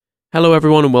Hello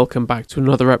everyone and welcome back to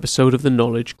another episode of the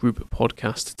Knowledge Group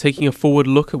podcast, taking a forward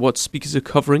look at what speakers are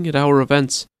covering at our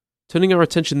events. Turning our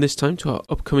attention this time to our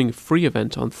upcoming free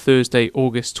event on Thursday,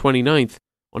 August 29th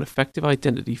on effective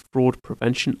identity fraud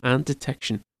prevention and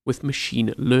detection with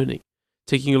machine learning.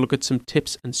 Taking a look at some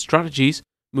tips and strategies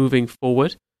moving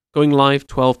forward, going live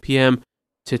 12 p.m.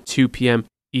 to 2 p.m.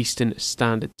 Eastern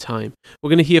Standard Time. We're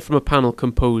going to hear from a panel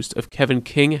composed of Kevin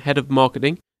King, Head of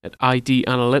Marketing at ID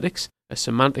Analytics, a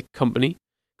semantic company.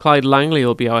 Clyde Langley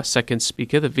will be our second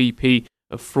speaker, the VP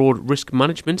of Fraud Risk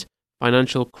Management,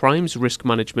 Financial Crimes Risk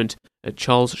Management at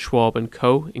Charles Schwab &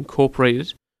 Co.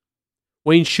 Incorporated.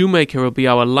 Wayne Shoemaker will be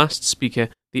our last speaker,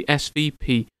 the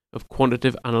SVP of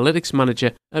Quantitative Analytics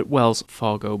Manager at Wells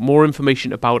Fargo. More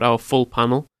information about our full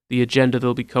panel, the agenda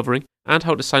they'll be covering, and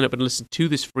how to sign up and listen to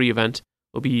this free event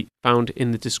will be found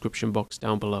in the description box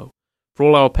down below. For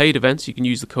all our paid events, you can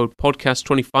use the code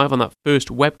podcast25 on that first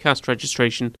webcast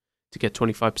registration to get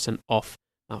 25% off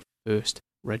that first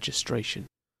registration.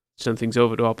 Turn things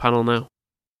over to our panel now.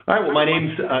 All right, well, my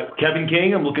name's Kevin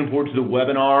King. I'm looking forward to the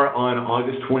webinar on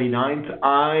August 29th.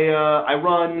 I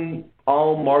run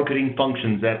all marketing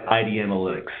functions at ID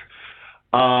Analytics.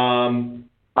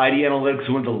 ID Analytics is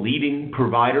one of the leading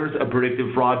providers of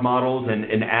predictive fraud models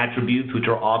and attributes which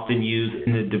are often used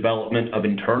in the development of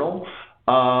internal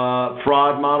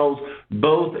fraud models,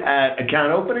 both at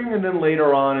account opening and then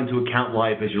later on into account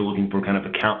life as you're looking for kind of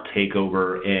account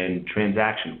takeover and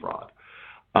transaction fraud.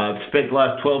 I've spent the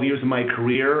last 12 years of my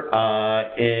career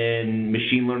in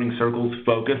machine learning circles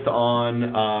focused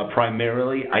on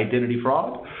primarily identity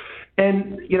fraud.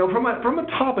 And, you know, from a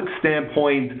topic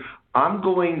standpoint, I'm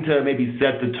going to maybe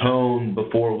set the tone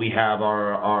before we have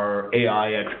our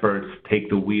AI experts take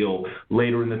the wheel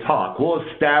later in the talk. We'll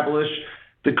establish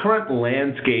the current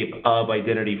landscape of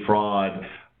identity fraud,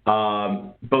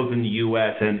 both in the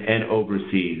U.S. and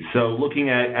overseas. So looking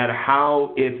at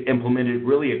how it's implemented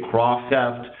really across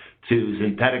theft to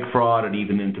synthetic fraud and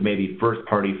even into maybe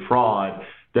first-party fraud,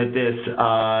 that this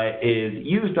is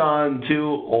used on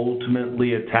to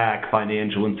ultimately attack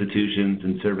financial institutions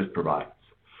and service providers.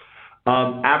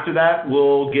 After that,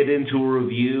 we'll get into a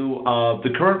review of the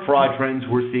current fraud trends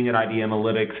we're seeing at ID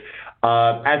Analytics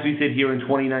as we sit here in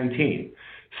 2019.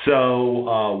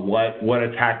 So what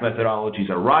attack methodologies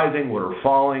are rising, what are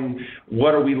falling,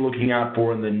 what are we looking out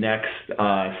for in the next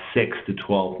 6 to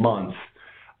 12 months?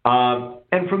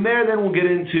 And from there, then we'll get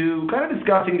into kind of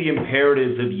discussing the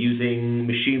imperatives of using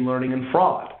machine learning and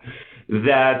fraud.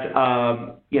 That,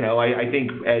 I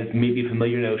think as maybe a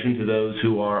familiar notion to those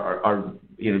who are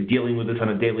dealing with this on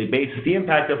a daily basis, the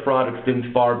impact of fraud extends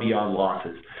far beyond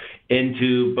losses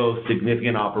into both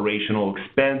significant operational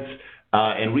expense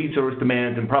and resource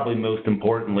demands, and probably most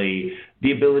importantly,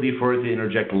 the ability for it to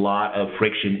interject a lot of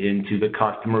friction into the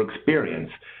customer experience,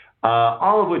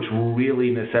 all of which really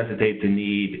necessitate the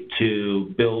need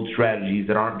to build strategies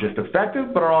that aren't just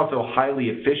effective, but are also highly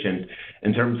efficient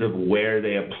in terms of where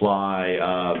they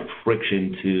apply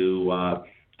friction to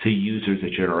users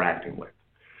that you're interacting with.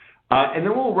 And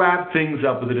then we'll wrap things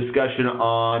up with a discussion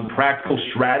on practical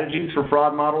strategies for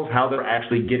fraud models, how they're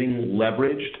actually getting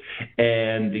leveraged,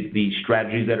 and the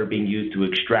strategies that are being used to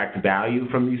extract value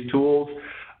from these tools,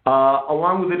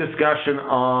 along with a discussion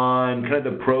on kind of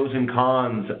the pros and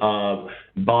cons of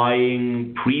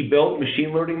buying pre-built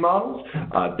machine learning models,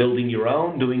 building your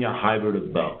own, doing a hybrid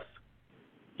of both.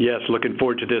 Yes, looking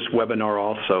forward to this webinar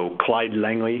also. Clyde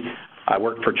Langley. I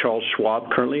work for Charles Schwab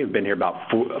currently. I've been here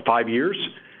about 5 years.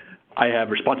 I have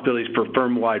responsibilities for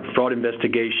firm-wide fraud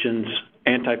investigations,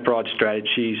 anti-fraud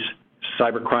strategies,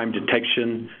 cybercrime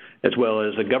detection, as well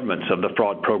as the governance of the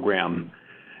fraud program.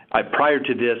 Prior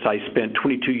to this, I spent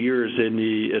 22 years as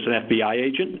an FBI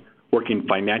agent, working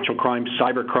financial crimes,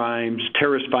 cyber crimes,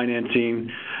 terrorist financing,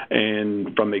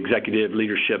 and from executive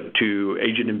leadership to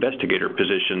agent investigator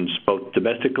positions, both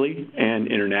domestically and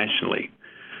internationally.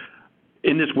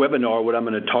 In this webinar, what I'm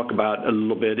going to talk about a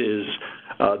little bit is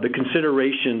the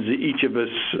considerations that each of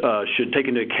us should take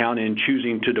into account in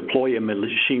choosing to deploy a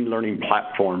machine learning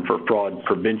platform for fraud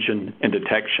prevention and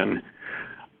detection.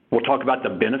 We'll talk about the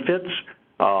benefits,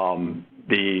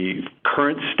 the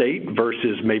current state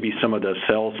versus maybe some of the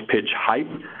sales pitch hype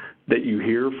that you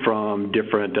hear from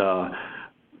different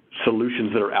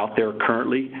solutions that are out there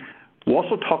currently. We'll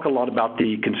also talk a lot about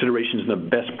the considerations and the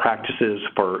best practices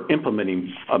for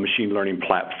implementing a machine learning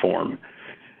platform.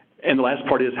 And the last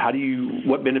part is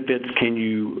what benefits can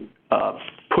you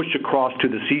push across to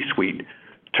the C-suite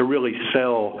to really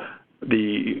sell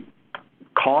the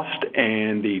cost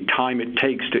and the time it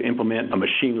takes to implement a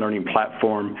machine learning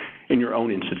platform in your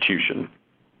own institution.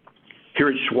 Here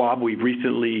at Schwab, we've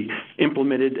recently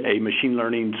implemented a machine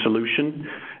learning solution,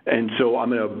 and so I'm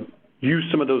going to use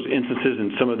some of those instances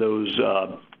and some of those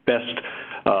best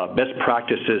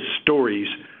practices stories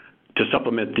to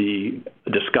supplement the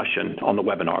discussion on the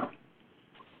webinar.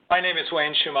 My name is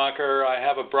Wayne Schumacher. I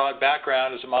have a broad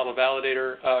background as a model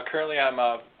validator. Currently, I'm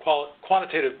a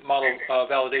quantitative model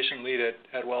validation lead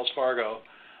at Wells Fargo.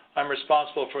 I'm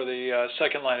responsible for the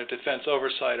second line of defense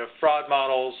oversight of fraud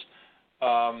models,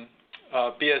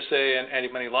 BSA and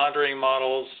anti-money laundering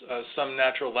models, some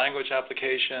natural language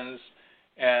applications,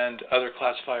 and other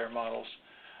classifier models.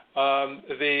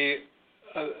 The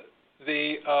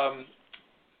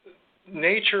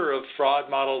nature of fraud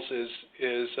models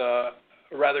is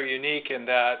rather unique in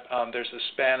that there's a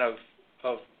span of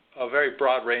a very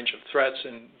broad range of threats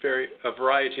and a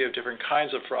variety of different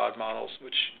kinds of fraud models,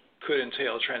 which could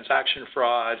entail transaction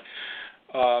fraud.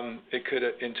 It could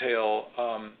entail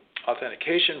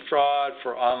authentication fraud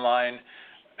for online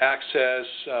access.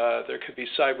 There could be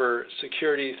cyber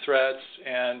security threats,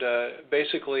 and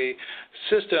basically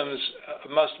systems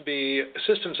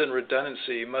and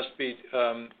redundancy must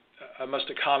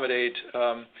accommodate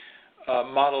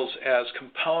models as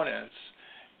components.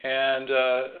 And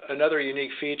another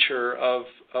unique feature of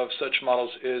such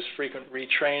models is frequent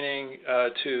retraining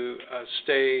to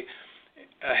stay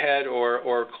ahead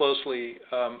or closely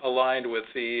aligned with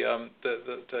the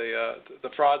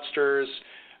fraudsters,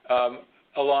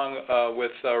 along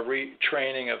with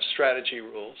retraining of strategy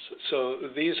rules. So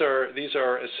these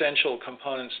are essential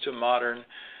components to modern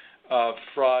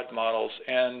fraud models,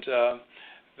 and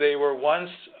they were once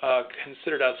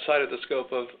considered outside of the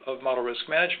scope of model risk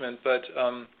management, but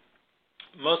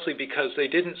mostly because they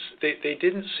didn't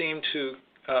seem to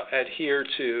adhere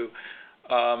to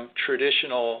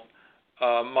traditional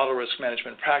model risk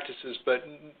management practices. But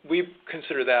we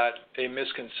consider that a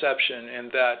misconception, in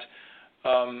that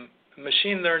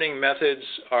machine learning methods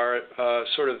are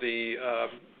sort of the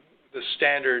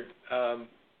standard of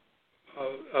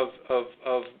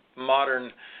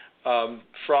modern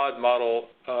fraud model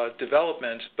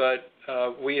development, but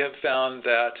we have found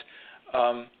that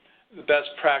the best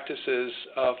practices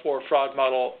for fraud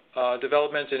model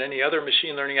development and any other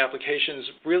machine learning applications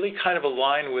really kind of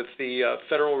align with the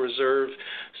Federal Reserve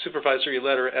Supervisory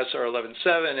Letter SR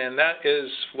 11.7, and that is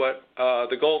what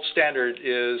the gold standard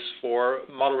is for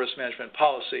model risk management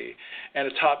policy and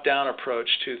a top-down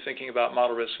approach to thinking about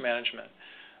model risk management.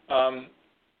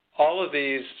 All of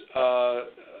these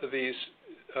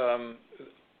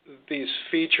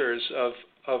features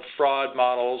of fraud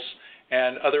models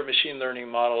and other machine learning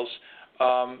models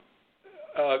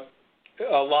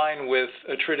align with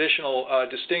traditional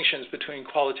distinctions between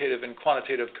qualitative and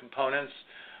quantitative components,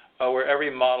 where every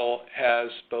model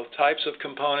has both types of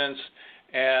components,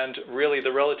 and really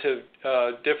the relative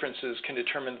differences can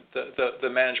determine the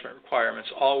management requirements,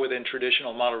 all within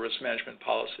traditional model risk management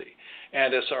policy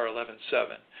and SR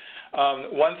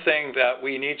 11.7. One thing that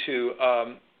we need to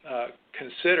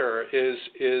consider is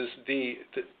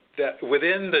that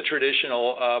within the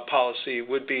traditional policy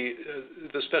would be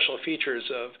the special features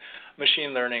of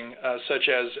machine learning, such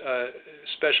as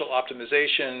special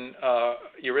optimization,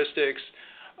 heuristics,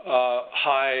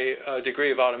 high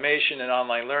degree of automation in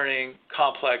online learning,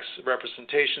 complex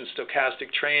representation,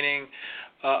 stochastic training,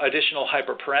 additional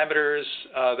hyperparameters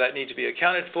that need to be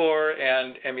accounted for,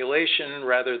 and emulation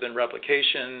rather than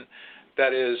replication.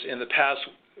 That is, in the past,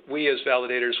 we as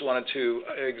validators wanted to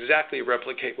exactly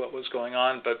replicate what was going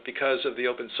on, but because of the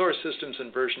open source systems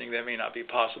and versioning, that may not be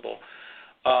possible.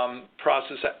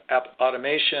 Process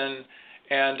automation,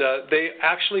 and they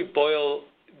actually boil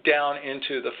down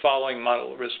into the following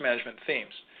model risk management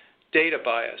themes: data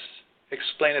bias,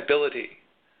 explainability,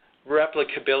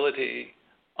 replicability,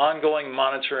 ongoing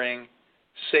monitoring,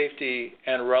 safety,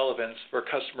 and relevance for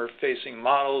customer-facing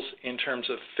models in terms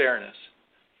of fairness.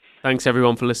 Thanks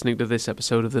everyone for listening to this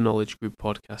episode of the Knowledge Group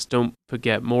podcast. Don't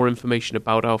forget, more information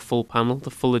about our full panel,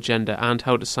 the full agenda, and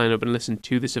how to sign up and listen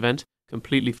to this event,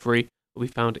 completely free, will be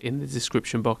found in the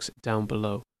description box down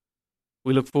below.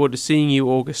 We look forward to seeing you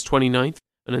August 29th,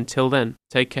 and until then,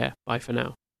 take care. Bye for now.